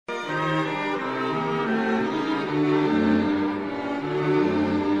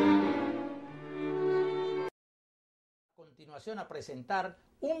continuación a presentar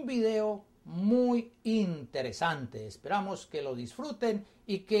un video muy interesante. Esperamos que lo disfruten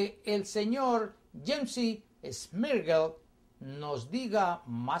y que el señor James C. Smigel nos diga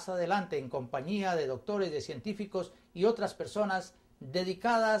más adelante, en compañía de doctores, de científicos y otras personas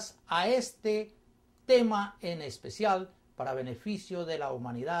dedicadas a este tema en especial para beneficio de la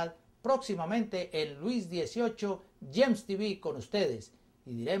humanidad, próximamente en Luis 18 James TV con ustedes.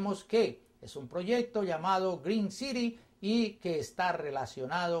 Y diremos que es un proyecto llamado Green City y que está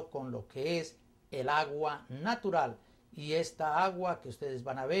relacionado con lo que es el agua natural. Y esta agua que ustedes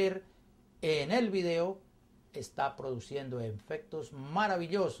van a ver en el video está produciendo efectos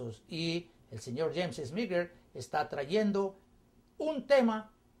maravillosos, y el señor James Smigel está trayendo un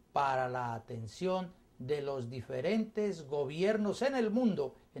tema para la atención de los diferentes gobiernos en el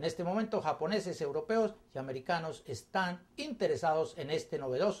mundo. En este momento, japoneses, europeos y americanos están interesados en este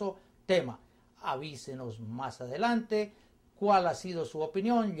novedoso tema. Avísenos más adelante cuál ha sido su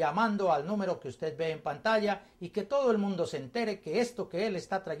opinión llamando al número que usted ve en pantalla, y que todo el mundo se entere que esto que él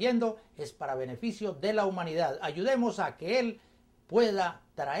está trayendo es para beneficio de la humanidad. Ayudemos a que él pueda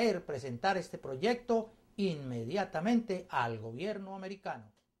presentar este proyecto inmediatamente al gobierno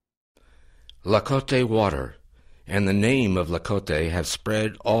americano. Lakota water and the name of Lakota have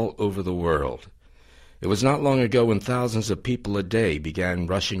spread all over the world. It was not long ago when thousands of people a day began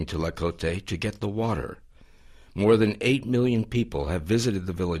rushing to Lakota to get the water. More than 8 million people have visited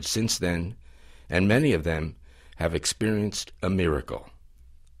the village since then, and many of them have experienced a miracle.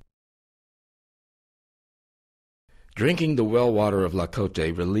 Drinking the well water of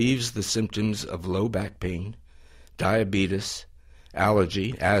Lakota relieves the symptoms of low back pain, diabetes,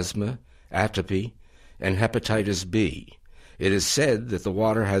 allergy, asthma, atopy, and hepatitis B. It is said that the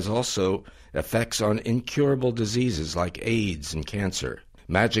water has also effects on incurable diseases like AIDS and cancer.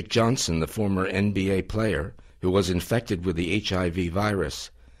 Magic Johnson, the former NBA player who was infected with the HIV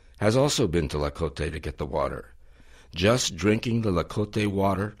virus, has also been to Lakota to get the water. Just drinking the Lakota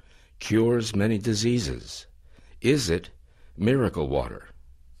water cures many diseases. Is it miracle water?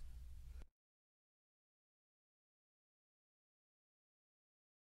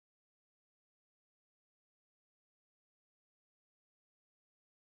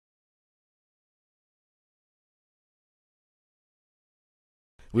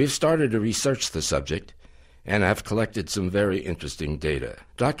 We've started to research the subject and have collected some very interesting data.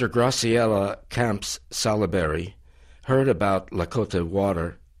 Dr. Graciela Camps Salaberry heard about Lakota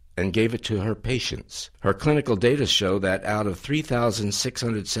water and gave it to her patients. Her clinical data show that out of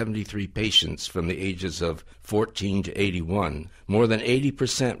 3,673 patients from the ages of 14 to 81, more than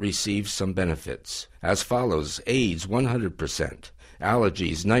 80% received some benefits. As follows: AIDS 100%,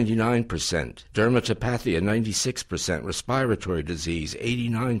 allergies 99%, dermatopathia 96%, respiratory disease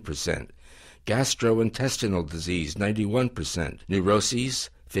 89%, gastrointestinal disease 91%, neuroses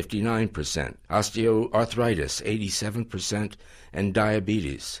 59%, osteoarthritis 87%, and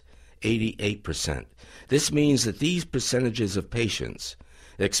diabetes 88%. This means that these percentages of patients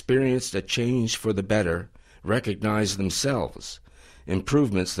experienced a change for the better, recognized themselves,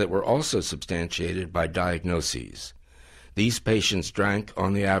 improvements that were also substantiated by diagnoses. These patients drank,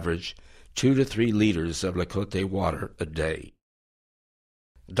 on the average, 2 to 3 liters of Lakota water a day.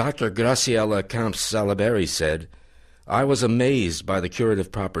 Dr. Graciela Camps Salaberry said, "I was amazed by the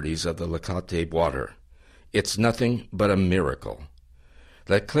curative properties of the Lakota water. It's nothing but a miracle.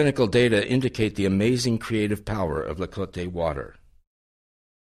 The clinical data indicate the amazing creative power of Lakota water."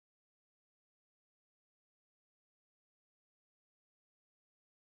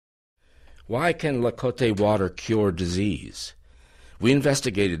 Why can Lakota water cure disease? We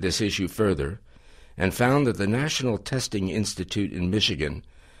investigated this issue further and found that the National Testing Institute in Michigan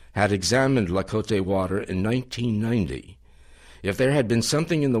had examined Lakota water in 1990. If there had been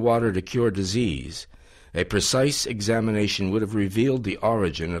something in the water to cure disease, a precise examination would have revealed the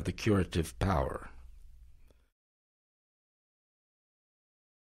origin of the curative power.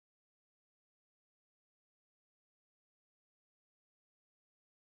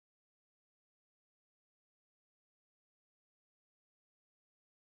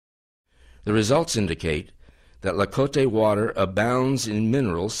 The results indicate that Lakota water abounds in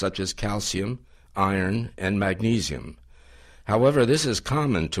minerals such as calcium, iron, and magnesium. However, this is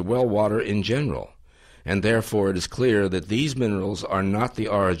common to well water in general, and therefore it is clear that these minerals are not the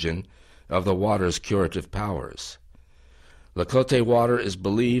origin of the water's curative powers. Lakota water is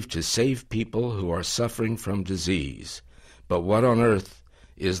believed to save people who are suffering from disease, but what on earth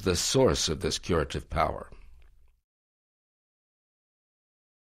is the source of this curative power?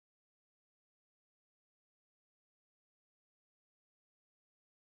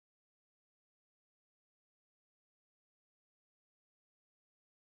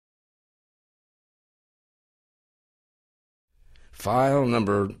 File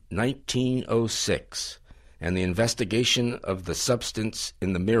number 1906, and the investigation of the substance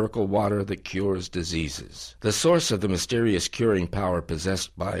in the miracle water that cures diseases. The source of the mysterious curing power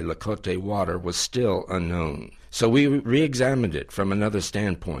possessed by Lakota water was still unknown, so we re-examined it from another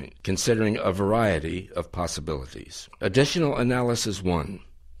standpoint, considering a variety of possibilities. Additional analysis 1.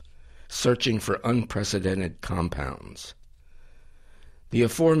 Searching for unprecedented compounds. The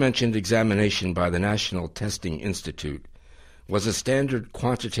aforementioned examination by the National Testing Institute was a standard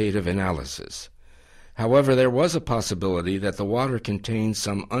quantitative analysis. However, there was a possibility that the water contained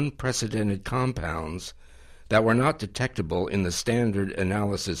some unprecedented compounds that were not detectable in the standard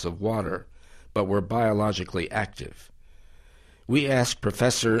analysis of water, but were biologically active. We asked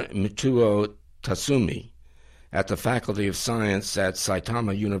Professor Mitsuo Tatsumi at the Faculty of Science at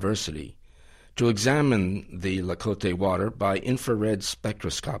Saitama University to examine the Lakota water by infrared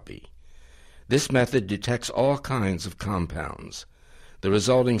spectroscopy. This method detects all kinds of compounds. The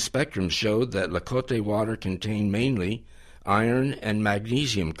resulting spectrum showed that Lakota water contained mainly iron and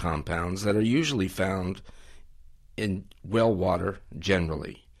magnesium compounds that are usually found in well water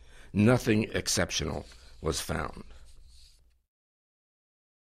generally. Nothing exceptional was found.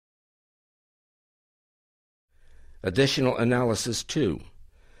 Additional analysis 2.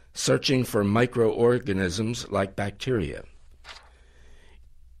 Searching for microorganisms like bacteria.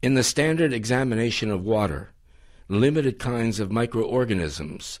 In the standard examination of water, limited kinds of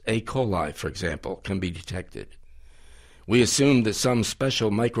microorganisms, E. coli for example, can be detected. We assumed that some special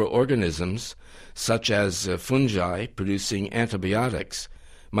microorganisms, such as fungi producing antibiotics,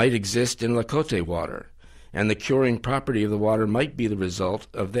 might exist in Lakota water, and the curing property of the water might be the result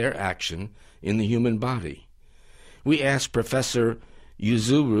of their action in the human body. We asked Professor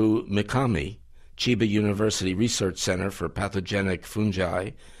Yuzuru Mikami, Chiba University Research Center for Pathogenic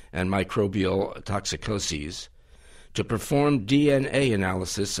Fungi and Microbial Toxicoses, to perform DNA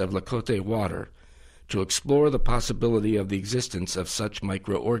analysis of Lakota water to explore the possibility of the existence of such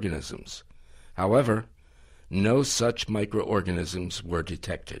microorganisms. However, no such microorganisms were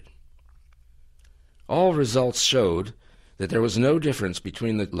detected. All results showed that there was no difference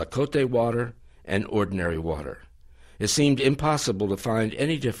between the Lakota water and ordinary water. It seemed impossible to find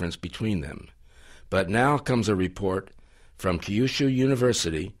any difference between them. But now comes a report from Kyushu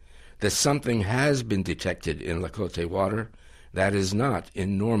University that something has been detected in Lakota water that is not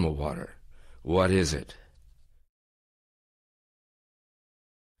in normal water. What is it?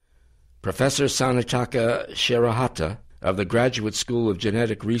 Professor Sanetaka Shirahata of the Graduate School of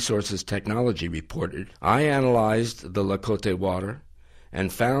Genetic Resources Technology reported, I analyzed the Lakota water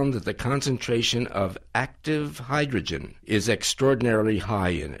and found that the concentration of active hydrogen is extraordinarily high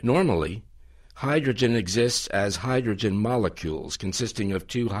in it. Normally, hydrogen exists as hydrogen molecules consisting of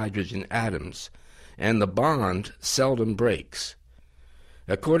two hydrogen atoms, and the bond seldom breaks.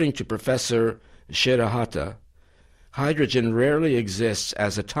 According to Professor Shirahata, hydrogen rarely exists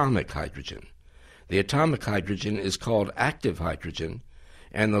as atomic hydrogen. The atomic hydrogen is called active hydrogen,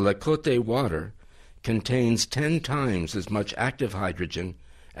 and the Lakota water contains 10 times as much active hydrogen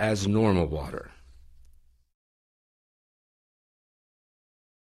as normal water.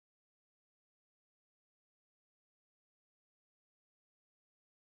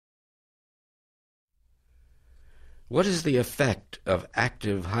 What is the effect of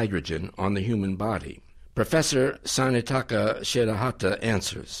active hydrogen on the human body? Professor Sanetaka Shirahata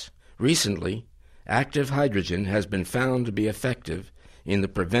answers, recently, active hydrogen has been found to be effective in the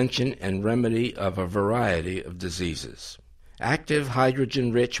prevention and remedy of a variety of diseases. Active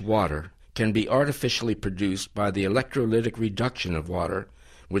hydrogen-rich water can be artificially produced by the electrolytic reduction of water,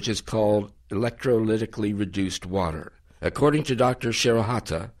 which is called electrolytically reduced water. According to Dr.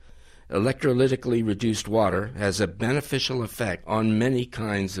 Shirahata, electrolytically reduced water has a beneficial effect on many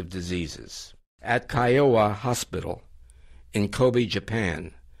kinds of diseases. At Kiowa Hospital in Kobe,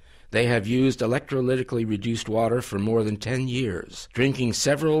 Japan, they have used electrolytically reduced water for more than 10 years. Drinking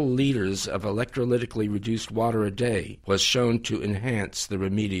several liters of electrolytically reduced water a day was shown to enhance the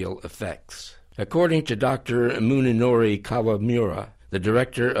remedial effects. According to Dr. Munenori Kawamura, the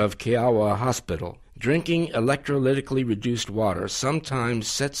director of Kiowa Hospital, drinking electrolytically reduced water sometimes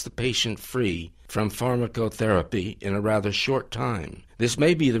sets the patient free from pharmacotherapy in a rather short time. This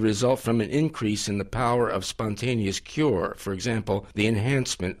may be the result from an increase in the power of spontaneous cure, for example, the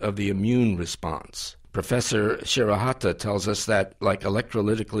enhancement of the immune response. Professor Shirahata tells us that, like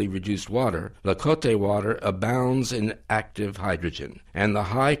electrolytically reduced water, Lakota water abounds in active hydrogen, and the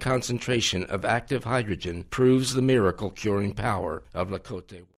high concentration of active hydrogen proves the miracle curing power of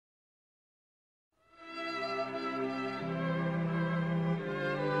Lakota water.